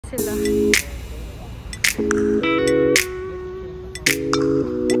sila.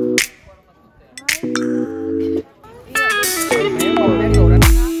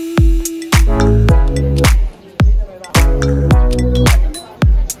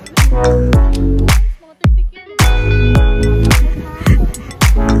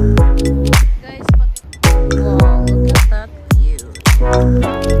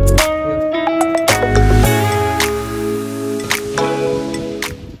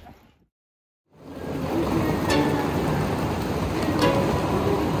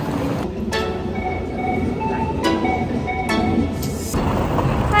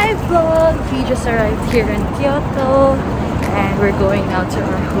 We just arrived here in Kyoto and we're going now to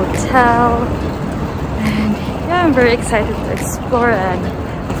our hotel, and yeah, I'm very excited to explore, and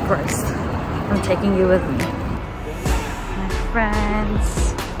of course I'm taking you with me, my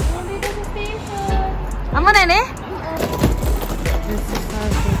friends. Amo na ni? This is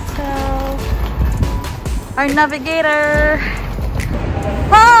our hotel. Our navigator.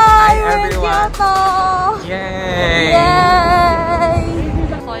 Hi, we're in Kyoto. Yay! Yay!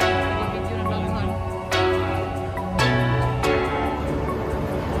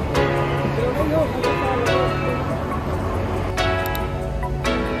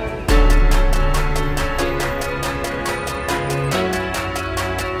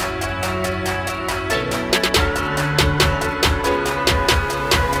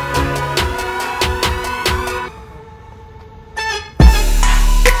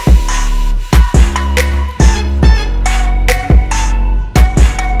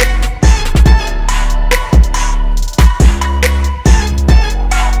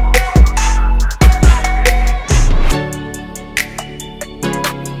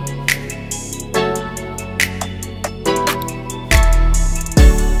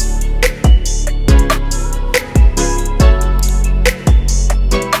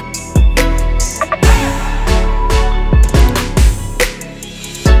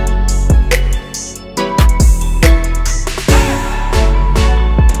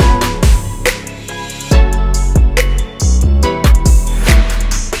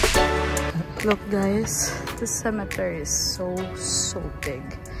 Look guys, this cemetery is so big,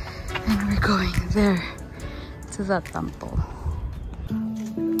 and we're going there to that temple.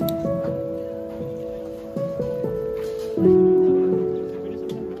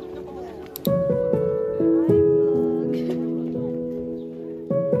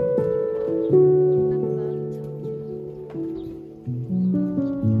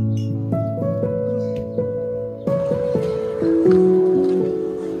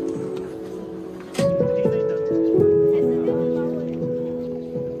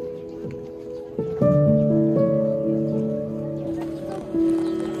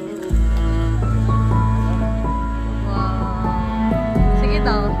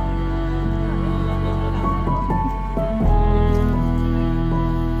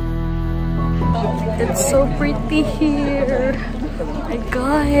 It's so pretty here. Oh my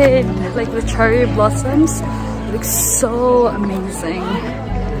god, like the cherry blossoms look so amazing.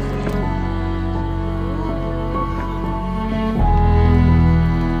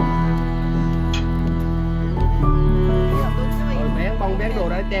 Con bán đồ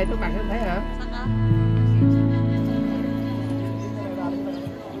đã che trước mặt em thấy hả?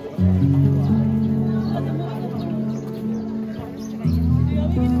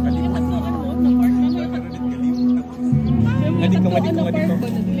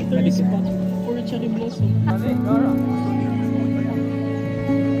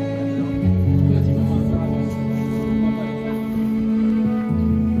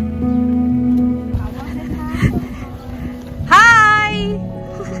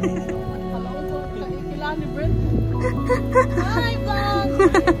 Hi, vlog!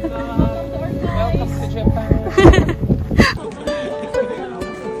 Welcome to Japan.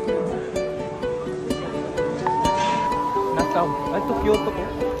 Nakaw. Ito Kyoto ko.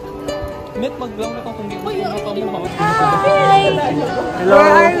 Met mag-vlog na kung hindi mo nakaw. Hi! Hello!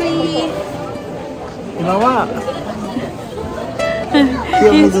 Where are we? Imawa!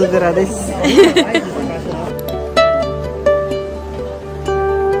 Kiyomizu-dera desu.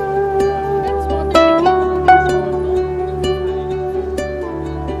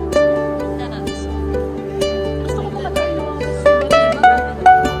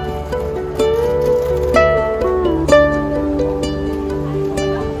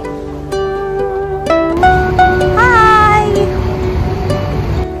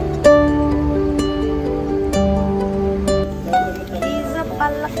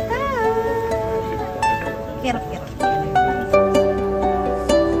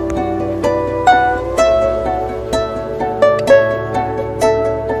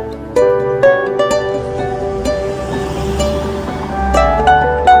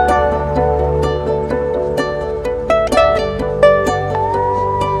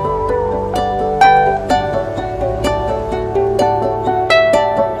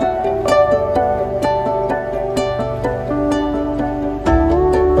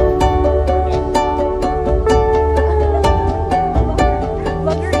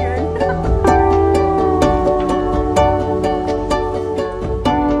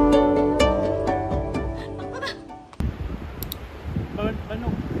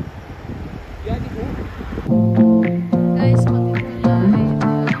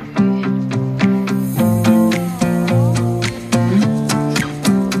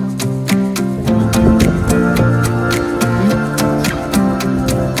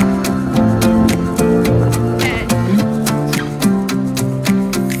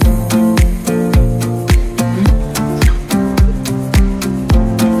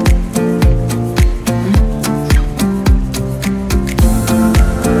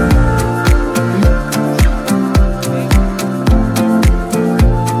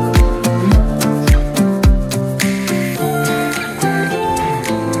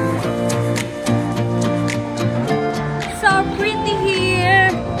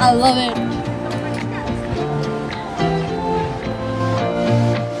 I love it.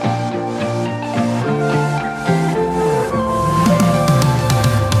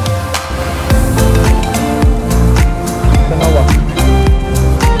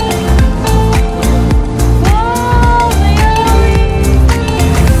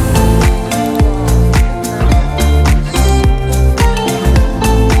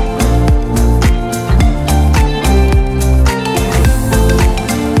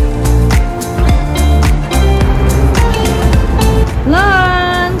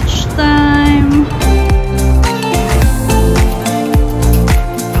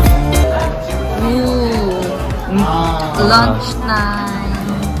 Lunchtime.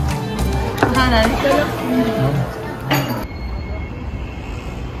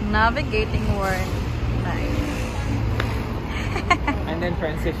 Navigating word. Nice. And then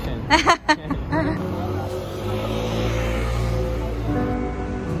transition.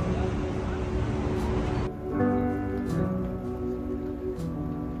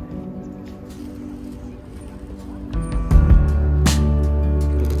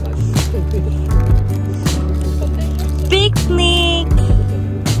 Picnic.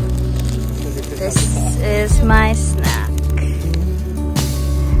 This is my snack.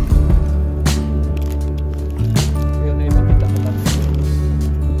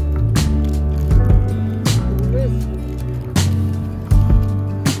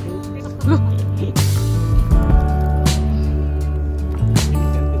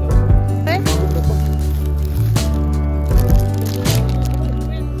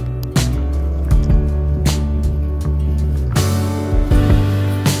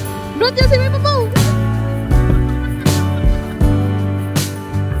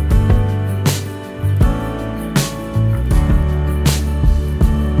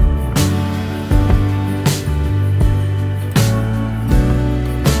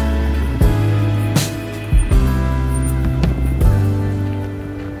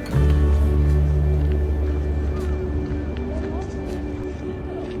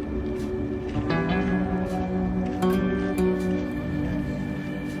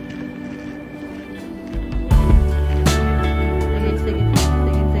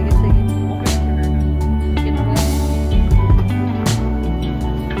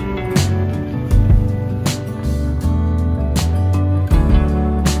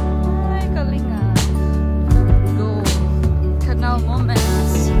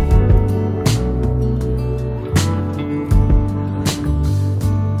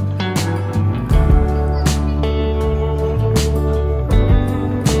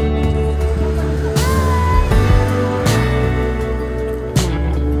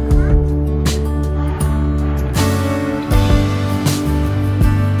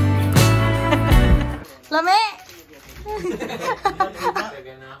 Lami!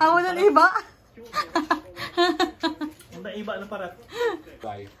 Ako na iba. Ang iba na parat.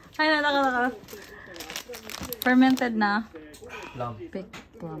 Ay, naka. Fermented na. Plum. Picked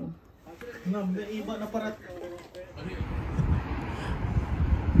plum. Ang iba na parat.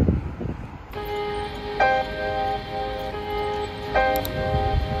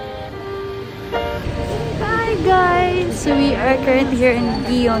 Hi guys! So we are currently here in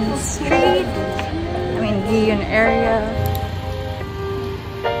Gion Street. Gion area.